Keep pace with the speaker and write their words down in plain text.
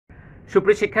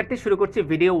সুপ্রিয় শিক্ষার্থী, শুরু করছি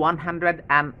ভিডিও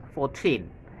 114।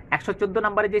 114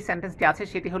 নম্বরে যে সেন্টেন্সটি আছে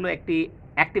সেটি হলো একটি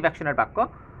অ্যাক্টিভ অ্যাকশনের বাক্য।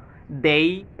 দেই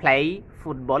প্লে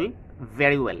ফুটবল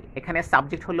ভেরি ওয়েল। এখানে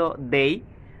সাবজেক্ট হলো দেই,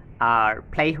 আর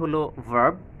প্লে হলো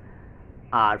ভার্ব,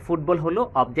 আর ফুটবল হলো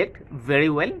অবজেক্ট, ভেরি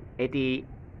ওয়েল এটি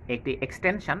একটি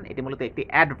এক্সটেনশন, এটি মূলত একটি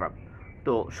অ্যাডভার্ব।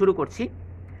 তো শুরু করছি।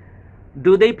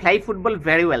 ডু দেই প্লে ফুটবল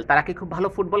ভেরি ওয়েল, তারা কি খুব ভালো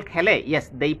ফুটবল খেলে? ইয়েস,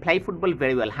 দেই প্লে ফুটবল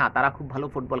ভেরি ওয়েল, হ্যাঁ তারা খুব ভালো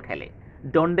ফুটবল খেলে।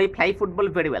 ডোন্ট দেই প্লে ফুটবল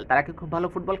ভেরি ওয়েল, তারা কি খুব ভালো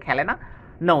ফুটবল খেলে না?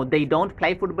 নো দেই don't play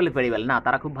football very well, না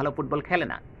তারা খুব ভালো ফুটবল খেলে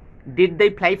না। ডিড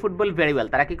দেই প্লে ফুটবল ভেরি ওয়েল,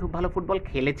 তারা কি খুব ভালো ফুটবল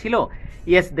খেলেছিল?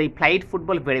 ইয়েস দেই প্লেড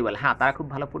ফুটবল ভেরি ওয়েল, হ্যাঁ তারা খুব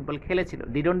ভালো ফুটবল খেলেছিল।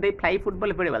 ডিডন্ট দেই প্লে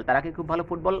ফুটবল ভেরি ওয়েল, তারা কি খুব ভালো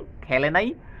ফুটবল খেলে নাই?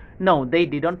 নো দেই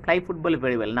didn't play football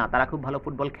very well, না তারা খুব ভালো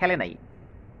ফুটবল খেলে নাই।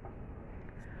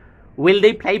 উইল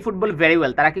দেই প্লে ফুটবল ভেরি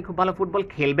ওয়েল, তারা কি খুব ভালো ফুটবল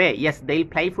খেলবে? ইয়েস দেই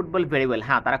প্লে ফুটবল ভেরি ওয়েল,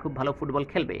 হ্যাঁ তারা খুব ভালো ফুটবল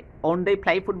খেলবে। ওন দেই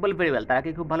প্লে ফুটবল ভেরি ওয়েল, তারা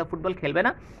কি খুব ভালো ফুটবল খেলবে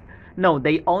না? নো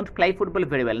দেই won't play football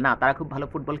very well, না তারা খুব ভালো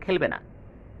ফুটবল খেলবে না।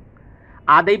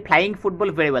 আর দেই প্লেইং ফুটবল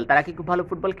ভেরি ওয়েল, তারা কি খুব ভালো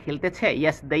ফুটবল খেলতেছে?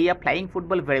 ইয়েস দেই are playing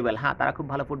football very well, হ্যাঁ তারা খুব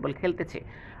ভালো ফুটবল খেলতেছে।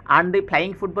 আর্ন দেই প্লেইং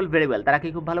ফুটবল ভেরি ওয়েল, তারা কি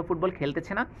খুব ভালো ফুটবল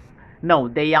খেলতেছে না? নো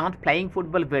দেই aren't playing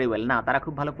football very well, না তারা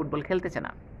খুব ভালো ফুটবল খেলতেছে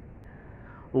না।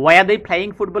 ওয়ার দেই প্লেইং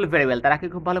ফুটবল ভেরি ওয়েল, তারা কি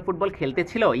খুব ভালো ফুটবল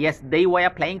খেলতেছিল? ইয়েস দেই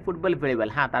war playing football very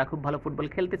well, হ্যাঁ তারা খুব ভালো ফুটবল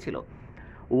খেলতেছিল।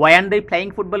 ওয়ান দেই প্লেইং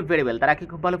ফুটবল ভেরি ওয়েল, তারা কি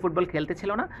খুব ভালো ফুটবল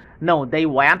খেলতেছিল না? নো দেই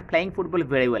want playing football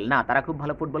very well, না তারা খুব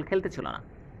ভালো ফুটবল খেলতেছিল না।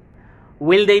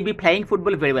 উইল দেই be playing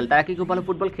football very well, তারা কি খুব ভালো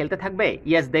ফুটবল খেলতে থাকবে?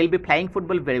 Yes Dale be playing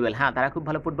football very well, হ্যাঁ তারা খুব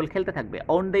ভালো ফুটবল খেলতে থাকবে।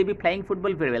 ওন্ট দেই be playing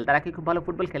football very well, তারা কি খুব ভালো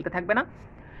ফুটবল খেলতে থাকবে না?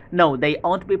 নো দেই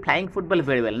won't be playing football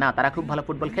very well, না তারা খুব ভালো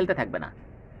ফুটবল খেলতে থাকবে না।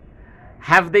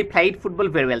 হ্যাভ দেই প্লেইড ফুটবল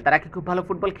ভেরি ওয়েল, তারা কি খুব ভালো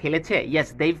ফুটবল খেলেছে? Yes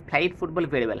দেইভ played football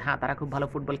very well, হ্যাঁ তারা খুব ভালো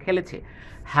ফুটবল খেলেছে।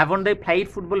 হ্যাভন দেই প্লেইড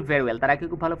ফুটবল ভেরি ওয়েল, তারা কি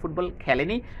খুব ভালো ফুটবল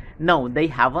খেলেনি? নো দেই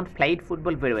haven't played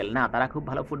football very well, না তারা খুব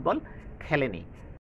ভালো ফুটবল খেলেনি।